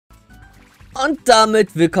Und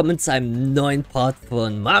damit willkommen zu einem neuen Part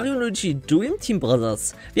von Mario und Luigi Dream Team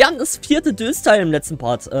Brothers. Wir haben das vierte Dösteil im letzten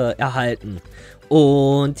Part erhalten.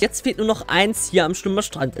 Und jetzt fehlt nur noch eins hier am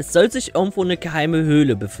Schlummerstrand. Es soll sich irgendwo eine geheime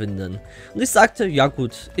Höhle befinden. Und ich sagte, ja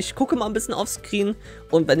gut, ich gucke mal ein bisschen aufs Screen.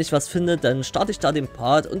 Und wenn ich was finde, dann starte ich da den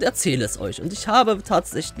Part und erzähle es euch. Und ich habe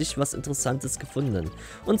tatsächlich was Interessantes gefunden.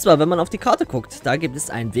 Und zwar, wenn man auf die Karte guckt, da gibt es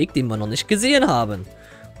einen Weg, den wir noch nicht gesehen haben.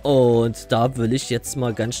 Und da will ich jetzt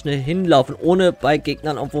mal ganz schnell hinlaufen, ohne bei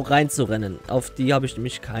Gegnern irgendwo reinzurennen. Auf die habe ich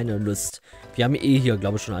nämlich keine Lust. Wir haben hier,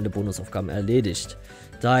 glaube ich, schon alle Bonusaufgaben erledigt.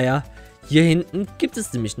 Daher, hier hinten gibt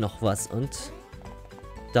es nämlich noch was und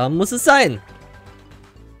da muss es sein.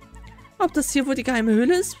 Ob das hier wohl die geheime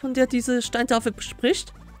Höhle ist, von der diese Steintafel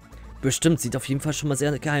spricht? Bestimmt, sieht auf jeden Fall schon mal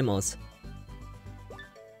sehr geheim aus.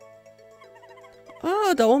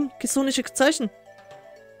 Ah, da oben, gesonische Zeichen.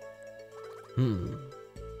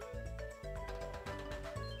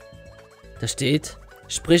 Da steht,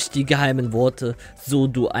 sprich die geheimen Worte, so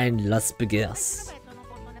du Einlass begehrst.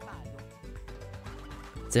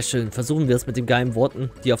 Sehr schön, versuchen wir es mit den geheimen Worten,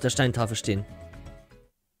 die auf der Steintafel stehen.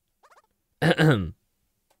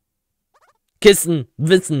 Kissen,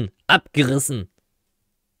 Wissen, abgerissen.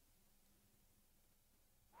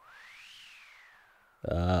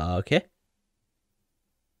 Okay.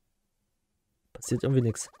 Passiert irgendwie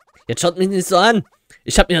nichts. Jetzt schaut mich nicht so an.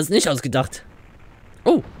 Ich habe mir das nicht ausgedacht.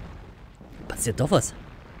 Oh. Passiert doch was.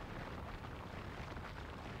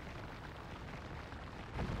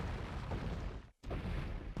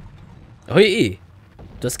 Hui.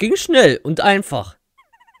 Das ging schnell und einfach.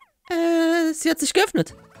 Sie hat sich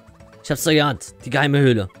geöffnet. Ich hab's doch geahnt. Die geheime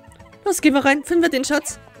Höhle. Los, gehen wir rein. Finden wir den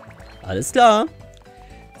Schatz. Alles klar.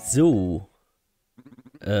 So.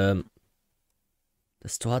 Das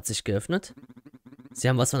Tor hat sich geöffnet. Sie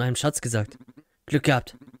haben was von einem Schatz gesagt. Glück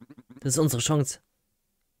gehabt. Das ist unsere Chance.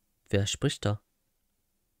 Wer spricht da?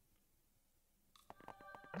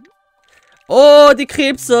 Oh, die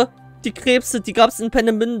Krebse. Die Krebse, die gab es in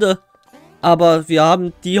Pennemünde. Aber wir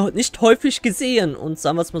haben die nicht häufig gesehen. Und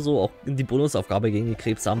sagen wir es mal so, auch in die Bonusaufgabe gegen die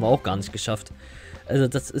Krebse haben wir auch gar nicht geschafft. Also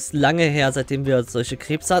das ist lange her, seitdem wir solche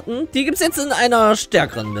Krebse hatten. Die gibt es jetzt in einer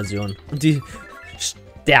stärkeren Version. Und die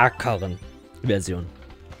stärkeren Version.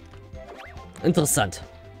 Interessant.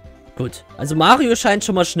 Gut, also Mario scheint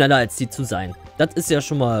schon mal schneller als die zu sein. Das ist ja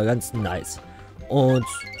schon mal ganz nice. Und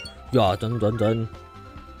ja, dann.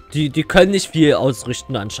 Die können nicht viel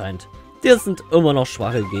ausrichten anscheinend. Die sind immer noch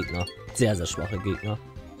schwache Gegner. Sehr, sehr schwache Gegner.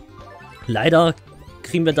 Leider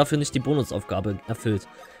kriegen wir dafür nicht die Bonusaufgabe erfüllt.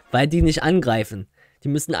 Weil die nicht angreifen. Die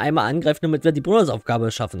müssen einmal angreifen, damit wir die Bonusaufgabe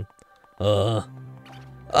schaffen. Und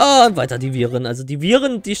weiter die Viren. Also die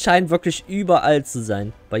Viren, die scheinen wirklich überall zu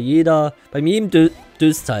sein. Bei jedem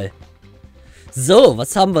Dösteil. So,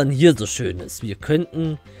 was haben wir denn hier so Schönes? Wir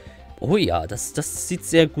könnten... Oh ja, das sieht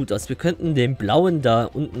sehr gut aus. Wir könnten den blauen da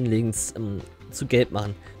unten links zu gelb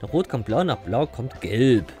machen. Nach rot kommt blau, nach blau kommt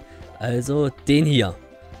gelb. Also den hier.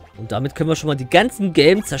 Und damit können wir schon mal die ganzen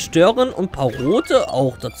gelben zerstören und ein paar rote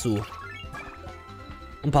auch dazu. Und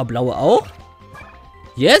ein paar blaue auch.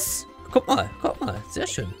 Yes! Guck mal, sehr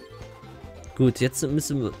schön. Gut, jetzt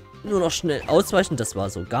müssen wir nur noch schnell ausweichen. Das war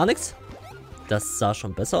so gar nichts. Das sah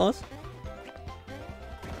schon besser aus.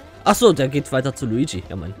 Ach so, der geht weiter zu Luigi.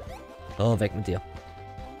 Ja, Mann. Oh, weg mit dir.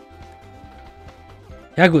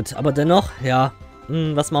 Ja gut, aber dennoch, ja.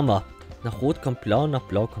 Was machen wir? Nach rot kommt blau, nach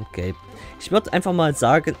blau kommt gelb. Ich würde einfach mal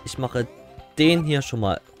sagen, ich mache den hier schon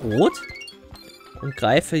mal rot. Und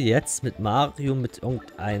greife jetzt mit Mario mit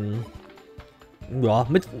irgendeinem... Ja,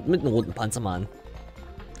 mit einem roten Panzer mal an.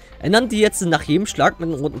 Ändern die jetzt nach jedem Schlag mit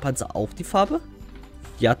einem roten Panzer auf die Farbe?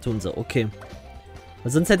 Ja, tun sie. Okay.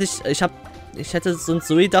 Weil sonst hätte ich hätte sonst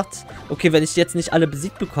so gedacht, okay, wenn ich jetzt nicht alle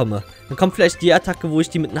besiegt bekomme, dann kommt vielleicht die Attacke, wo ich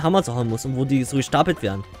die mit einem Hammer so hauen muss und wo die so gestapelt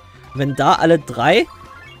werden. Wenn da alle drei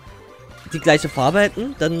die gleiche Farbe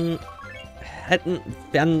hätten, dann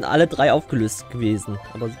wären alle drei aufgelöst gewesen.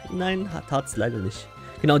 Aber nein, tat es leider nicht.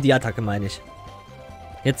 Genau die Attacke meine ich.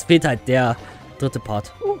 Jetzt fehlt halt der dritte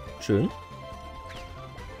Part. Schön.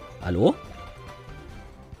 Hallo?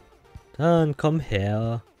 Dann komm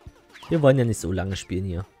her. Wir wollen ja nicht so lange spielen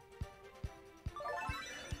hier.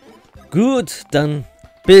 Gut, dann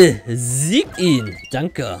besiegt ihn.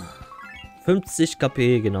 Danke. 50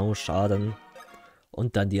 KP, genau, Schaden.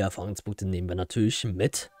 Und dann die Erfahrungspunkte nehmen wir natürlich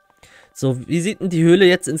mit. So, wie sieht denn die Höhle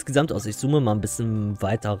jetzt insgesamt aus? Ich zoome mal ein bisschen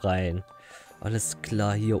weiter rein. Alles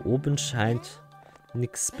klar, hier oben scheint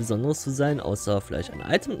nichts Besonderes zu sein, außer vielleicht ein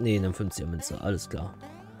Item. Ne, eine 50er Münze, alles klar.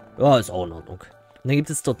 Ja, ist auch in Ordnung. Und dann gibt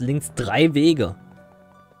es dort links 3 Wege.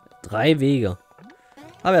 3 Wege.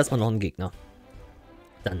 Aber erstmal noch einen Gegner.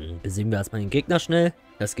 Dann besiegen wir erstmal den Gegner schnell.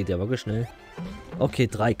 Das geht ja wirklich schnell. Okay,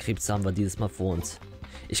 3 Krebse haben wir dieses Mal vor uns.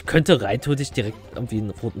 Ich könnte rein theoretisch direkt irgendwie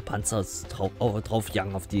einen roten Panzer drauf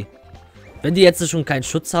jagen auf die. Wenn die jetzt schon keinen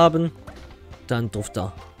Schutz haben, dann doof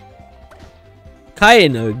da.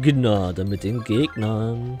 Keine Gnade mit den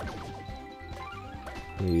Gegnern.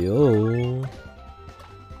 Jo.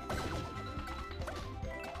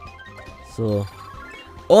 So.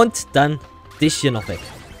 Und dann dich hier noch weg.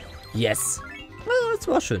 Yes. Das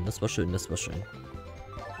war schön, das war schön, das war schön.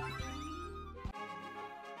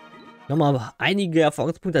 Nochmal einige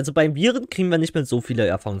Erfahrungspunkte. Also bei Viren kriegen wir nicht mehr so viele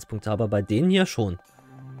Erfahrungspunkte, aber bei denen hier schon.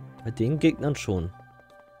 Bei den Gegnern schon.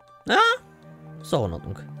 Ja, ist auch in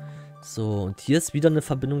Ordnung. So, und hier ist wieder eine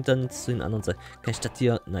Verbindung dann zu den anderen Seiten. Kann ich das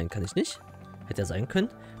hier... Nein, kann ich nicht. Hätte ja sein können.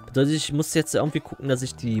 Bedeutet, ich muss jetzt irgendwie gucken, dass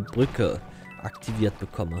ich die Brücke aktiviert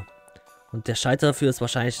bekomme. Und der Schalter dafür ist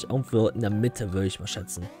wahrscheinlich irgendwo in der Mitte, würde ich mal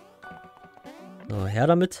schätzen. So, her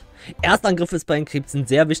damit. Erstangriff ist bei den Krebsen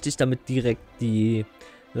sehr wichtig, damit direkt die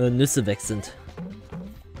Nüsse weg sind.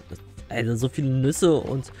 Also so viele Nüsse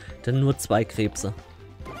und dann nur 2 Krebse.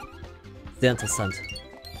 Sehr interessant.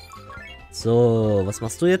 So, was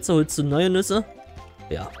machst du jetzt? Holst du neue Nüsse?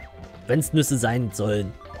 Ja. Wenn es Nüsse sein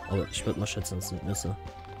sollen. Aber ich würde mal schätzen, es sind Nüsse.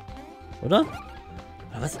 Oder?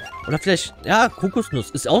 Oder was? Oder vielleicht... Ja,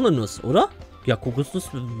 Kokosnuss ist auch eine Nuss, oder? Ja, Kokosnuss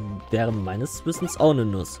wäre meines Wissens auch eine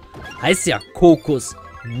Nuss. Heißt ja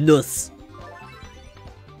Kokosnuss.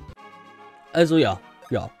 Also ja.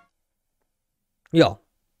 Ja. Ja.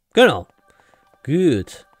 Genau.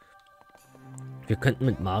 Gut. Wir könnten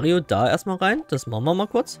mit Mario da erstmal rein. Das machen wir mal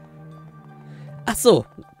kurz. Ach so.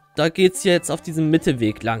 Da geht's jetzt auf diesem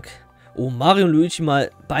Mittelweg lang. Oh, Mario und Luigi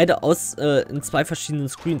mal beide in 2 verschiedenen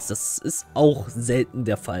Screens. Das ist auch selten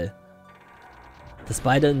der Fall. Dass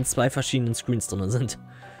beide in 2 verschiedenen Screens drin sind.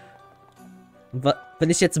 Und wenn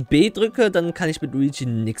ich jetzt B drücke, dann kann ich mit Luigi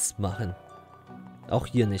nichts machen. Auch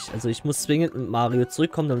hier nicht. Also ich muss zwingend mit Mario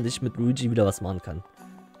zurückkommen, damit ich mit Luigi wieder was machen kann.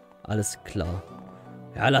 Alles klar.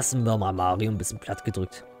 Ja, lassen wir mal Mario ein bisschen platt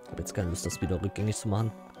gedrückt. Ich habe jetzt keine Lust, das wieder rückgängig zu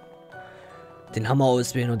machen. Den Hammer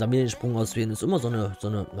auswählen und dann wieder den Sprung auswählen ist immer so eine,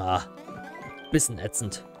 bisschen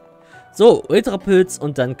ätzend. So, Ultrapilz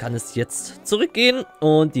und dann kann es jetzt zurückgehen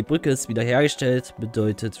und die Brücke ist wieder hergestellt.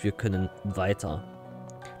 Bedeutet, wir können weiter.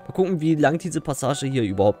 Mal gucken, wie lang diese Passage hier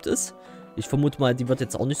überhaupt ist. Ich vermute mal, die wird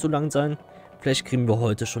jetzt auch nicht so lang sein. Vielleicht kriegen wir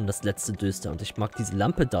heute schon das letzte Döster. Und ich mag diese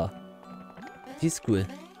Lampe da. Die ist cool.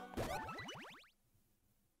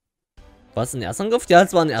 War es ein Erstangriff? Ja,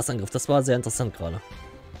 es war ein Erstangriff. Das war sehr interessant gerade.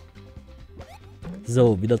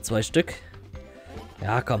 So, wieder 2 Stück.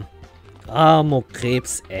 Ja, komm.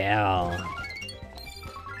 Krebs R.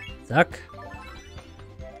 Zack.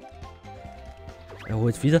 Er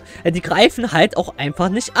holt wieder. Die greifen halt auch einfach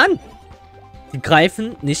nicht an. Die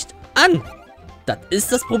greifen nicht an. Das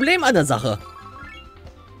ist das Problem an der Sache.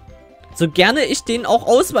 So gerne ich denen auch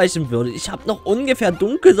ausweichen würde. Ich habe noch ungefähr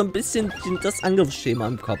dunkel so ein bisschen das Angriffsschema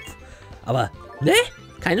im Kopf. Aber, ne?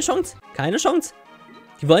 Keine Chance. Keine Chance.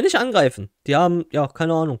 Die wollen nicht angreifen. Die haben, ja,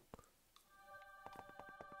 keine Ahnung.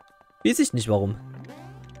 Weiß ich nicht warum.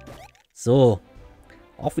 So.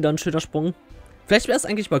 Auch wieder ein schöner Sprung. Vielleicht wäre es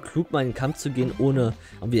eigentlich mal klug, mal in den Kampf zu gehen, ohne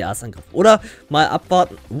irgendwie Erstangriff. Oder mal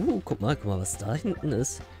abwarten. Guck mal, was da hinten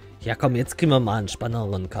ist. Ja, komm, jetzt kriegen wir mal einen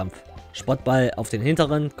spannenderen Kampf. Spottball auf den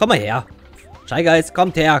hinteren. Komm mal her. Shy Guys,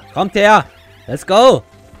 kommt her. Kommt her. Let's go.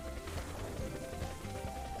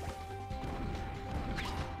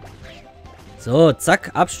 So,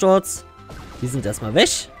 zack, Absturz. Die sind erstmal weg.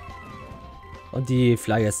 Und die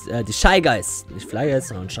Fly Guys, die Shy Guys. Nicht Fly Guys,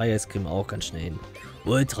 sondern Shy Guys kriegen wir auch ganz schnell hin.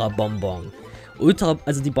 Ultra Bonbon.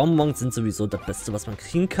 Also die Bonbons sind sowieso das Beste, was man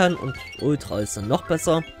kriegen kann. Und Ultra ist dann noch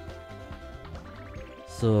besser.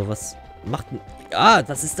 So, was macht denn... Ah,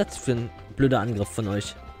 was ist das für ein blöder Angriff von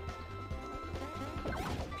euch?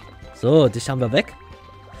 So, dich haben wir weg.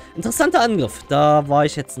 Interessanter Angriff. Da war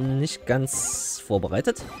ich jetzt nicht ganz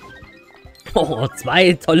vorbereitet. Oh,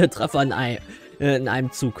 2 tolle Treffer in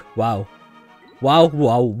einem Zug. Wow. Wow,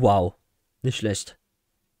 wow, wow. Nicht schlecht.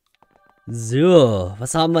 So,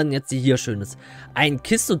 was haben wir denn jetzt hier Schönes? Ein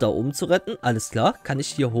Kiste da oben zu retten. Alles klar. Kann ich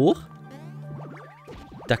hier hoch?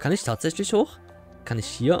 Da kann ich tatsächlich hoch. Kann ich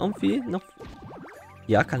hier irgendwie noch...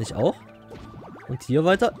 Ja, kann ich auch. Und hier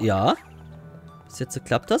weiter? Ja. Bis jetzt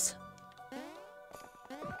klappt das.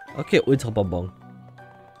 Okay, Ultra-Bonbon.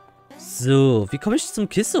 So, wie komme ich zum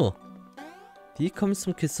Kisso? Wie komme ich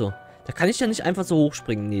zum Kisso? Da kann ich ja nicht einfach so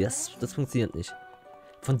hochspringen. Nee, das funktioniert nicht.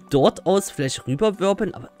 Von dort aus vielleicht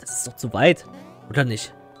rüberwirbeln, aber das ist doch zu weit. Oder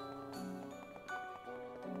nicht?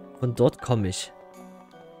 Von dort komme ich.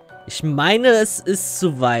 Ich meine, es ist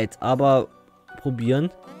zu weit, aber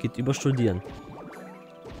probieren geht über studieren.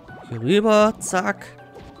 Hier rüber, zack.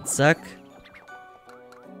 Zack.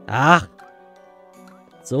 Ach.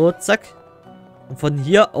 So, zack. Und von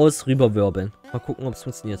hier aus rüberwirbeln. Mal gucken, ob es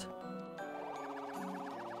funktioniert.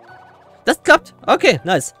 Das klappt. Okay,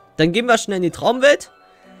 nice. Dann gehen wir schnell in die Traumwelt.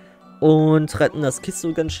 Und retten das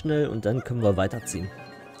Kisto ganz schnell. Und dann können wir weiterziehen.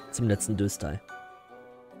 Zum letzten Dösteil.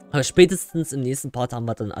 Aber spätestens im nächsten Part haben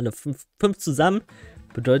wir dann alle fünf zusammen.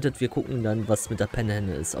 Bedeutet, wir gucken dann, was mit der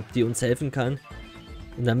Pennehenne ist. Ob die uns helfen kann.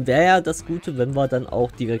 Und dann wäre ja das Gute, wenn wir dann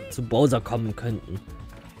auch direkt zu Bowser kommen könnten.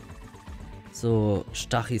 So,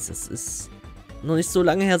 Stachys. Es ist noch nicht so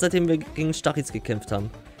lange her, seitdem wir gegen Stachys gekämpft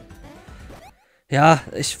haben. Ja,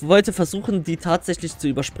 ich wollte versuchen, die tatsächlich zu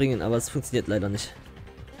überspringen, aber es funktioniert leider nicht.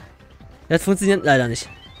 Ja, es funktioniert leider nicht.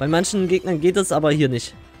 Bei manchen Gegnern geht es, aber hier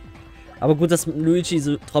nicht. Aber gut, dass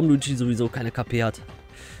Traum-Luigi sowieso keine KP hat.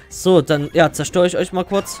 So, dann, ja, zerstöre ich euch mal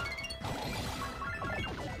kurz.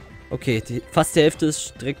 Okay, fast die Hälfte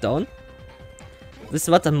ist direkt down. Wisst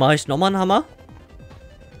ihr was, dann mache ich nochmal einen Hammer.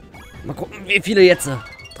 Mal gucken, wie viele jetzt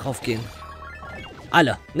drauf gehen.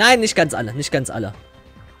 Alle. Nein, nicht ganz alle, nicht ganz alle.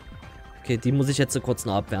 Okay, die muss ich jetzt so kurz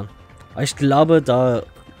noch abwehren. Aber ich glaube, da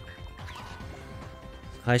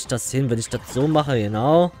reicht das hin, wenn ich das so mache,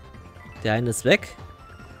 genau. Der eine ist weg.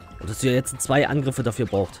 Und dass ihr jetzt 2 Angriffe dafür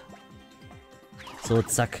braucht. So,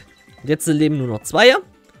 zack. Und jetzt leben nur noch 2.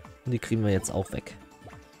 Und die kriegen wir jetzt auch weg.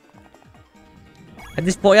 Hätte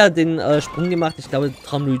ich vorher den Sprung gemacht, ich glaube,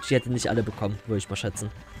 Traum-Luigi hätte nicht alle bekommen, würde ich mal schätzen.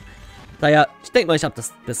 Daher, ich denke mal, ich habe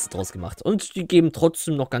das Beste draus gemacht. Und die geben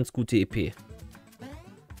trotzdem noch ganz gute EP.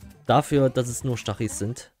 Dafür, dass es nur Stachys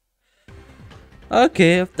sind.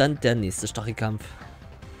 Okay, dann der nächste Stachykampf.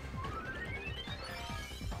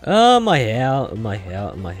 Immer her, immer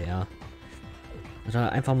her, immer her.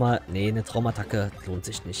 Oder einfach mal... Nee, eine Traumattacke lohnt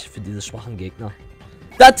sich nicht für diese schwachen Gegner.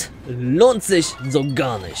 Das lohnt sich so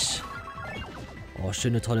gar nicht. Oh,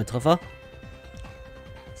 schöne, tolle Treffer.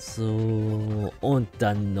 So, und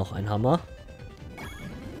dann noch ein Hammer.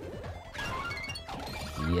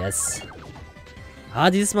 Yes. Ah,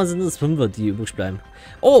 dieses Mal sind es 5er, die übrig bleiben.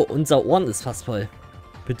 Oh, unser Ohren ist fast voll.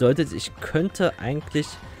 Bedeutet, ich könnte eigentlich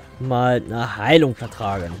mal eine Heilung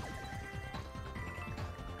vertragen.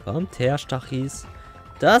 Kommt her, Stachys.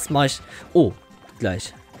 Das mache ich. Oh,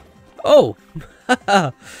 gleich. Oh.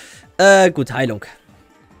 Gut, Heilung.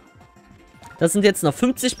 Das sind jetzt noch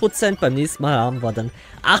 50%. Beim nächsten Mal haben wir dann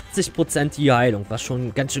 80% die Heilung, was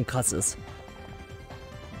schon ganz schön krass ist.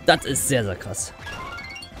 Das ist sehr, sehr krass.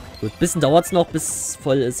 Gut, ein bisschen dauert es noch, bis es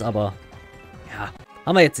voll ist, aber ja,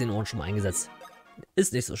 haben wir jetzt den Ohren schon mal eingesetzt.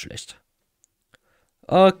 Ist nicht so schlecht.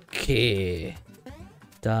 Okay.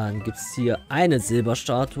 Dann gibt es hier eine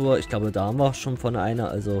Silberstatue. Ich glaube, da haben wir schon von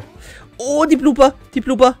einer, also... Oh, die Blooper, die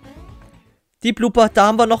Blooper. Die Blooper, da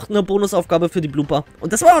haben wir noch eine Bonusaufgabe für die Blooper.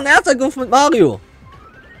 Und das war noch ein Erzangriff mit Mario.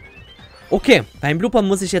 Okay, beim Blooper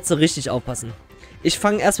muss ich jetzt so richtig aufpassen. Ich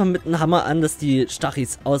fange erstmal mit einem Hammer an, dass die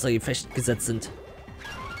Stachys außer Gefecht gesetzt sind.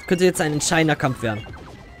 Das könnte jetzt ein entscheidender Kampf werden.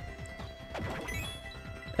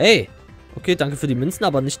 Hey. Okay, danke für die Münzen,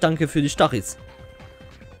 aber nicht danke für die Stachys.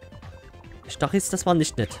 Die Stachys, das war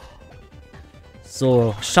nicht nett.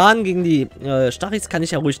 So, Schaden gegen die Stachys kann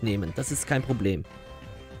ich ja ruhig nehmen. Das ist kein Problem.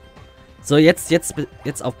 So, jetzt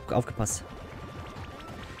aufgepasst.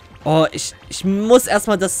 Oh, ich muss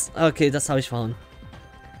erstmal das... Okay, das habe ich verhauen.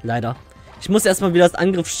 Leider. Ich muss erstmal wieder das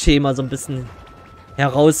Angriffsschema so ein bisschen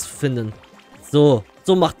herausfinden. So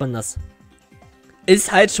macht man das.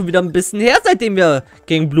 Ist halt schon wieder ein bisschen her, seitdem wir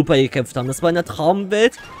gegen Blooper gekämpft haben. Das war in der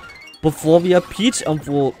Traumwelt, bevor wir Peach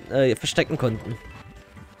irgendwo verstecken konnten.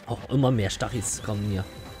 Auch immer mehr Stachys kommen hier.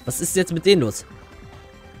 Was ist jetzt mit denen los?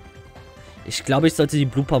 Ich glaube, ich sollte die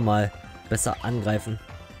Blooper mal besser angreifen.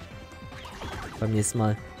 Beim nächsten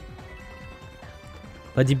Mal.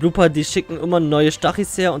 Weil die Blooper, die schicken immer neue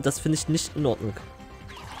Stachys her und das finde ich nicht in Ordnung.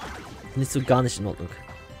 Finde ich so gar nicht in Ordnung.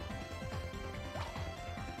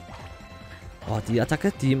 Oh, die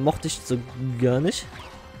Attacke, die mochte ich so gar nicht.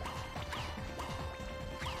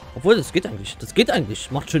 Obwohl, das geht eigentlich. Das geht eigentlich.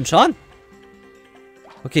 Macht schön Schaden.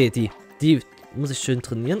 Okay, die muss ich schön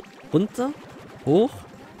trainieren. Runter. Hoch.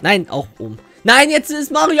 Nein, auch oben. Nein, jetzt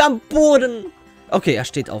ist Mario am Boden. Okay, er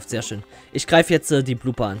steht auf. Sehr schön. Ich greife jetzt die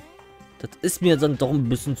Blooper an. Das ist mir dann doch ein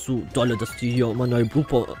bisschen zu dolle, dass die hier immer neue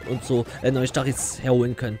Blooper und so neue Stachys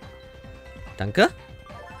herholen können. Danke.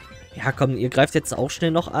 Ja, komm, ihr greift jetzt auch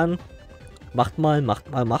schnell noch an. Macht mal,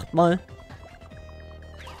 macht mal, macht mal.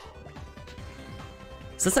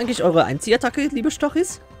 Ist das eigentlich eure Einzihattacke, liebe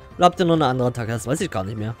Stachys? Oder habt ihr noch eine andere Attacke? Das weiß ich gar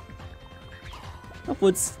nicht mehr.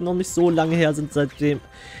 Obwohl es noch nicht so lange her sind, seitdem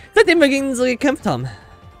wir gegen sie gekämpft haben.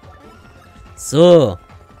 So.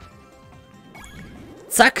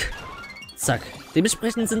 Zack. Zack.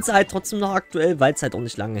 Dementsprechend sind sie halt trotzdem noch aktuell, weil es halt auch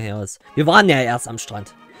nicht lange her ist. Wir waren ja erst am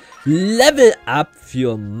Strand. Level Up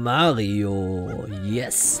für Mario.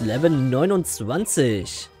 Yes, Level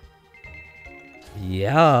 29.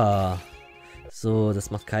 Ja. So,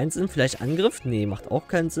 das macht keinen Sinn. Vielleicht Angriff? Nee, macht auch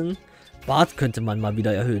keinen Sinn. Bart könnte man mal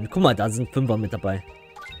wieder erhöhen. Guck mal, da sind 5er mit dabei.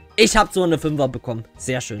 Ich habe so eine 5er bekommen.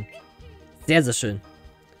 Sehr schön. Sehr, sehr schön.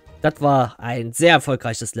 Das war ein sehr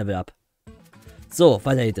erfolgreiches Level Up. So,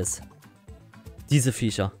 weiter geht es. Diese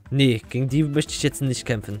Viecher. Nee, gegen die möchte ich jetzt nicht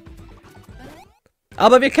kämpfen.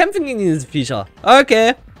 Aber wir kämpfen gegen diese Viecher.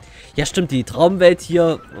 Okay. Ja, stimmt, die Traumwelt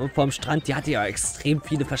hier vom Strand, die hatte ja extrem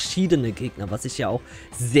viele verschiedene Gegner, was ich ja auch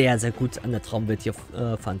sehr, sehr gut an der Traumwelt hier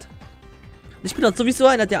fand. Ich bin doch sowieso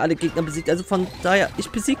einer, der alle Gegner besiegt, also von daher, ich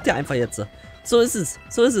besiege der einfach jetzt. So ist es,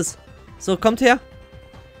 so ist es. So, kommt her.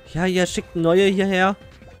 Ja, ihr schickt neue hierher.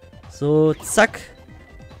 So, zack.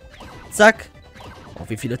 Zack. Oh,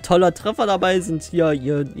 wie viele tolle Treffer dabei sind hier.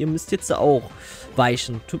 Ihr müsst jetzt auch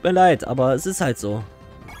weichen. Tut mir leid, aber es ist halt so.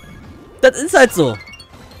 Das ist halt so.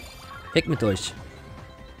 Weg mit euch.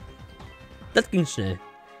 Das ging schnell.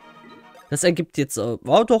 Das ergibt jetzt,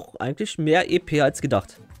 war doch eigentlich mehr EP als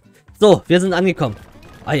gedacht. So, wir sind angekommen.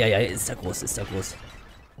 Eieiei, ist der groß, ist der groß.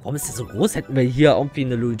 Warum ist der so groß? Hätten wir hier irgendwie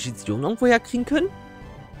eine Luigi-Reihe irgendwo herkriegen können?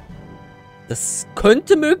 Das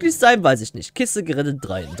könnte möglich sein, weiß ich nicht. Kiste gerettet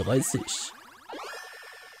 33.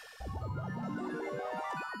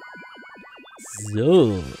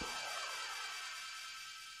 So.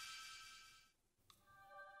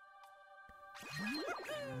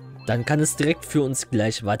 Dann kann es direkt für uns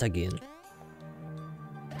gleich weitergehen.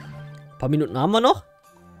 Ein paar Minuten haben wir noch.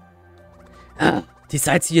 Ah, die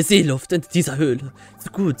salzige Seeluft in dieser Höhle.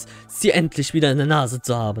 So gut, sie endlich wieder in der Nase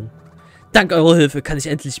zu haben. Dank eurer Hilfe kann ich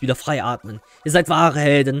endlich wieder frei atmen. Ihr seid wahre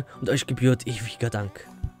Helden und euch gebührt ewiger Dank.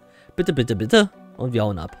 Bitte, bitte, bitte. Und wir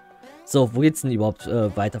hauen ab. So, wo geht's denn überhaupt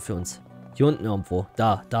weiter für uns? Hier unten irgendwo.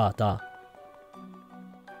 Da.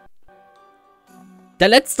 Der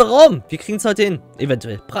letzte Raum. Wir kriegen es heute hin.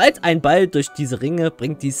 Eventuell. Prallt ein Ball durch diese Ringe,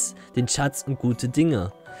 bringt dies den Schatz und gute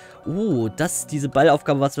Dinge. Das ist diese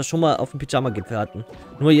Ballaufgabe, was wir schon mal auf dem Pyjama-Gipfel hatten.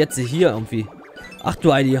 Nur jetzt hier irgendwie. Ach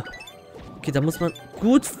du Heilige. Okay, da muss man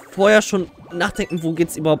gut vorher schon nachdenken, wo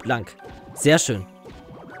geht's überhaupt lang. Sehr schön.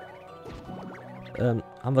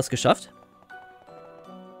 Haben wir es geschafft?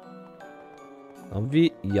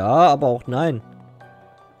 Irgendwie ja, aber auch nein.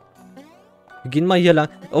 Wir gehen mal hier lang.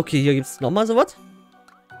 Okay, hier gibt es nochmal sowas.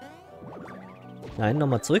 Nein,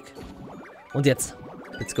 nochmal zurück. Und jetzt.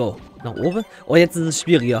 Let's go. Nach oben. Oh, jetzt ist es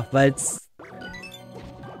schwieriger, weil es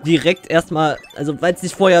direkt erstmal, also weil es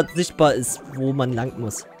nicht vorher sichtbar ist, wo man lang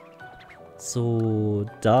muss. So,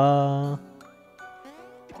 da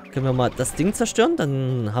können wir mal das Ding zerstören.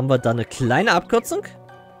 Dann haben wir da eine kleine Abkürzung.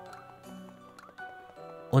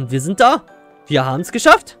 Und wir sind da. Wir haben es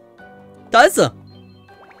geschafft. Da ist er.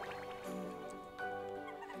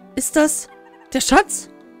 Ist das der Schatz?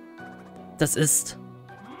 Das ist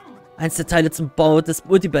eins der Teile zum Bau des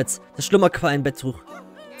Multibeds, das Schlummerquallenbetttuch.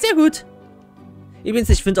 Sehr gut. Übrigens,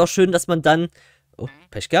 ich finde auch schön, dass man dann... Oh,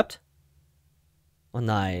 Pech gehabt? Oh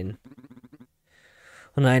nein.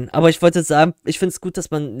 Oh nein, aber ich wollte sagen, ich finde es gut, dass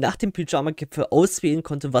man nach dem Pyjama-Gipfel auswählen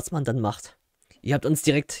konnte, was man dann macht. Ihr habt uns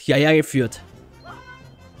direkt hierher geführt.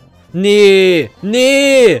 Nee,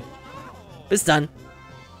 nee. Bis dann.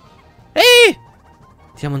 Hey!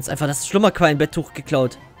 Die haben uns einfach das Schlummerquallenbetttuch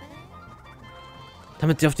geklaut.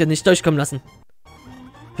 Damit dürft ihr nicht durchkommen lassen.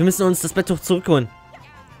 Wir müssen uns das Betttuch zurückholen.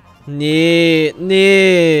 Nee,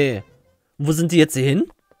 nee. Wo sind die jetzt hier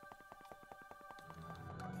hin?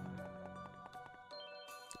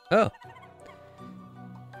 Oh.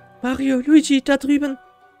 Mario, Luigi, da drüben.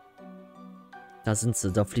 Da sind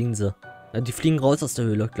sie, da fliegen sie. Ja, die fliegen raus aus der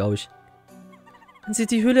Höhle, glaube ich. Wenn sie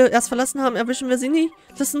die Höhle erst verlassen haben, erwischen wir sie nie.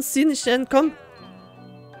 Lass uns sie nicht entkommen.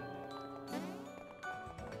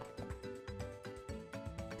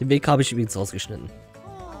 Den Weg habe ich übrigens rausgeschnitten.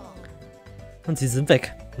 Und sie sind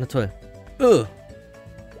weg. Na toll.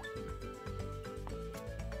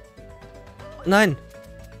 Nein.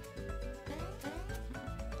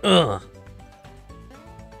 Aber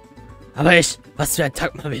was für ein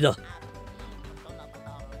Tag mal wieder.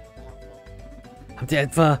 Habt ihr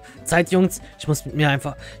etwa Zeit, Jungs? Ich muss mir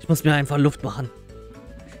einfach Luft machen.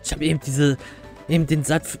 Ich habe eben den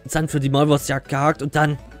Sand für die Maulwurfsjagd gehakt und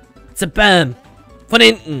dann Bam! Von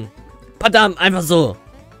hinten! Padam! Einfach so!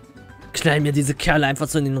 Knall mir diese Kerle einfach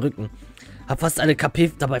so in den Rücken. Hab fast alle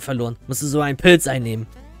KP dabei verloren. Musste so einen Pilz einnehmen.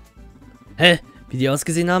 Hä? Wie die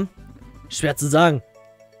ausgesehen haben? Schwer zu sagen.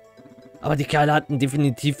 Aber die Kerle hatten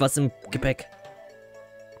definitiv was im Gepäck.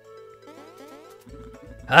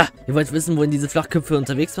 Ah, ihr wollt wissen, wohin diese Flachköpfe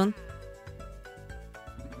unterwegs waren?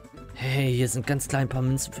 hier sind ganz klein ein paar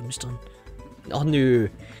Münzen für mich drin. Ach nö.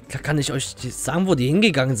 Klar kann ich euch sagen, wo die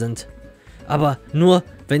hingegangen sind. Aber nur,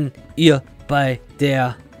 wenn ihr bei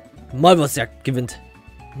der Maulwurfsjagd gewinnt.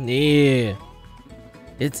 Nee.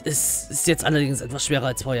 Jetzt ist jetzt allerdings etwas schwerer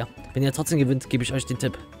als vorher. Wenn ihr trotzdem gewinnt, gebe ich euch den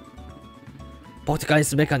Tipp. Braucht ihr gar nicht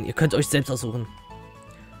zu meckern. Ihr könnt euch selbst aussuchen.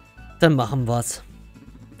 Dann machen wir's.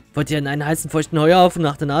 Wollt ihr in einen heißen, feuchten Heuhaufen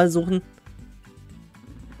nach der Nadel suchen?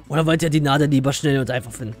 Oder wollt ihr die Nadel lieber schnell und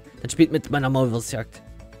einfach finden? Dann spielt mit meiner Maulwurfsjagd.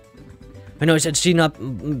 Wenn ihr euch entschieden habt,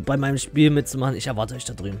 bei meinem Spiel mitzumachen, ich erwarte euch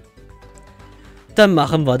da drüben. Dann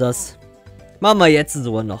machen wir das. Machen wir jetzt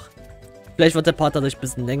sogar noch. Vielleicht wird der Part dadurch ein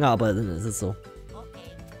bisschen länger, aber dann ist es so.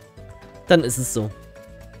 Dann ist es so.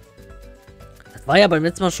 Das war ja beim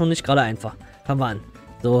letzten Mal schon nicht gerade einfach. Fangen wir an.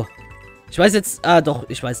 So. Ich weiß jetzt... Ah, doch.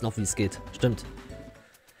 Ich weiß noch, wie es geht. Stimmt.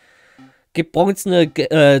 Gibt bronzene,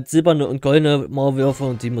 silberne und goldene Maulwürfe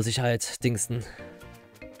und die muss ich halt dingsten.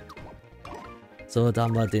 So, da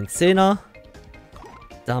haben wir den 10er.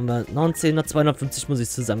 Da haben wir noch einen 10er. 250 muss ich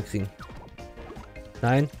zusammenkriegen.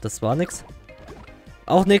 Nein, das war nix.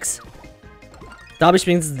 Auch nix. Da habe ich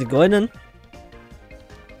wenigstens den goldenen.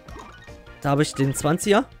 Da habe ich den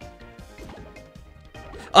 20er.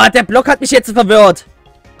 Ah, der Block hat mich jetzt verwirrt.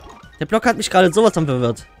 Der Block hat mich gerade sowas von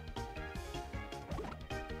verwirrt.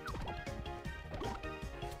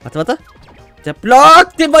 Warte. Der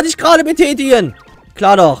Block, den wollte ich gerade betätigen.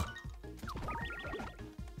 Klar doch.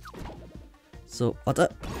 So, warte.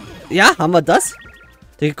 Ja, haben wir das?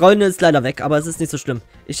 Der goldene ist leider weg, aber es ist nicht so schlimm.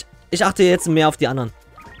 Ich achte jetzt mehr auf die anderen.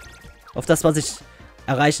 Auf das, was ich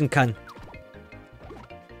erreichen kann.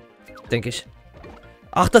 Denke ich.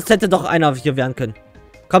 Ach, das hätte doch einer hier werden können.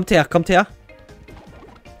 Kommt her, kommt her.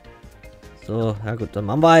 So, ja gut, dann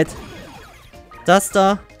machen wir halt. Das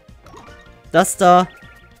da. Das da.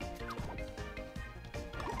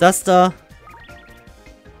 Das da.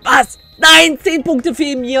 Was? Nein, 10 Punkte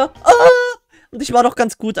fehlen mir. Oh! Und ich war doch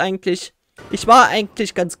ganz gut eigentlich. Ich war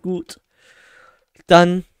eigentlich ganz gut.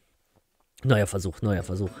 Dann. Neuer Versuch, neuer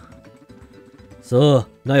Versuch. So,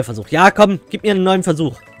 neuer Versuch. Ja, komm, gib mir einen neuen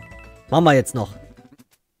Versuch. Machen wir jetzt noch.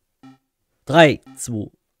 3, 2,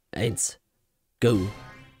 1, go.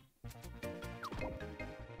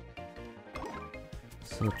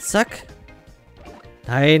 So, zack.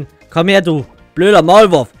 Nein, komm her, du blöder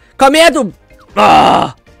Maulwurf. Komm her, du.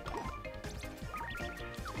 Ah!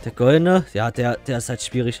 Der goldene, ja, der ist halt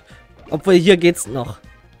schwierig. Obwohl, hier geht's noch.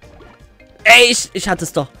 Ey, ich hatte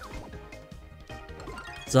es doch.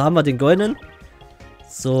 So, haben wir den goldenen.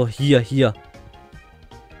 So, hier.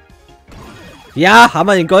 Ja, haben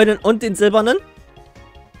wir den goldenen und den silbernen.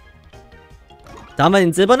 Da haben wir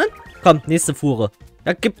den silbernen. Komm, nächste Fuhre.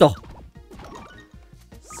 Ja, gib doch.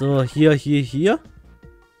 So, hier.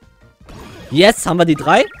 Yes, haben wir die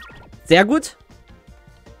 3. Sehr gut.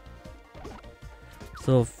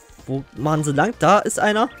 So, wo machen sie lang? Da ist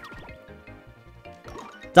einer.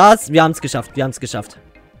 Wir haben es geschafft.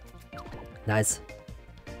 Nice.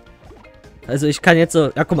 Also ich kann jetzt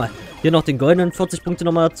so... Ja, guck mal. Hier noch den goldenen. 40 Punkte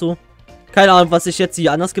nochmal dazu. Keine Ahnung, was ich jetzt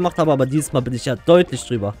hier anders gemacht habe, aber dieses Mal bin ich ja deutlich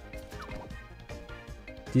drüber.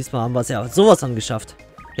 Diesmal haben wir es ja sowas von geschafft.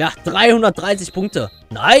 Ja, 330 Punkte.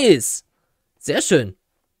 Nice. Sehr schön.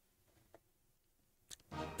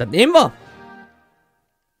 Das nehmen wir.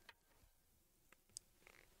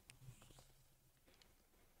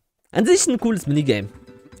 An sich ein cooles Minigame.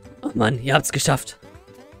 Oh Mann, ihr habt es geschafft.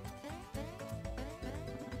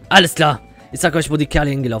 Alles klar. Ich sag euch, wo die Kerle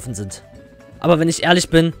hingelaufen sind. Aber wenn ich ehrlich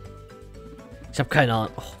bin, ich habe keine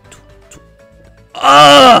Ahnung. Oh,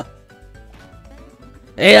 Ah!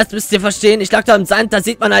 Ey, das müsst ihr verstehen. Ich lag da im Sand, da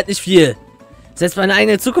sieht man halt nicht viel. Selbst meine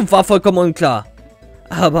eigene Zukunft war vollkommen unklar.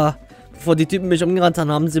 Aber bevor die Typen mich umgerannt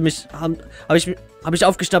haben, habe ich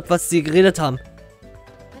aufgeschnappt, was sie geredet haben.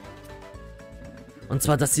 Und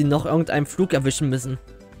zwar, dass sie noch irgendeinen Flug erwischen müssen.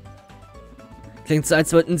 Klingt so,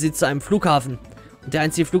 als wollten sie zu einem Flughafen. Und der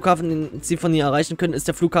einzige Flughafen, den sie von hier erreichen können, ist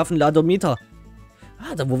der Flughafen Ladomita.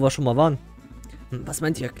 Ah, da wo wir schon mal waren. Was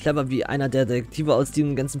meint ihr? Clever wie einer der Detektive aus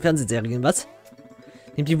den ganzen Fernsehserien, was?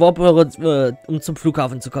 Nehmt die Warp-Röhre, um zum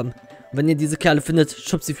Flughafen zu kommen. Und wenn ihr diese Kerle findet,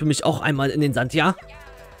 schubst sie für mich auch einmal in den Sand, ja?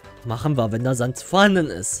 Machen wir, wenn da Sand vorhanden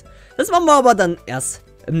ist. Das machen wir aber dann erst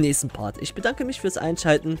im nächsten Part. Ich bedanke mich fürs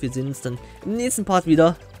Einschalten. Wir sehen uns dann im nächsten Part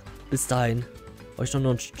wieder. Bis dahin. Euch noch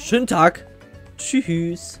einen schönen Tag.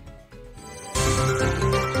 Tschüss.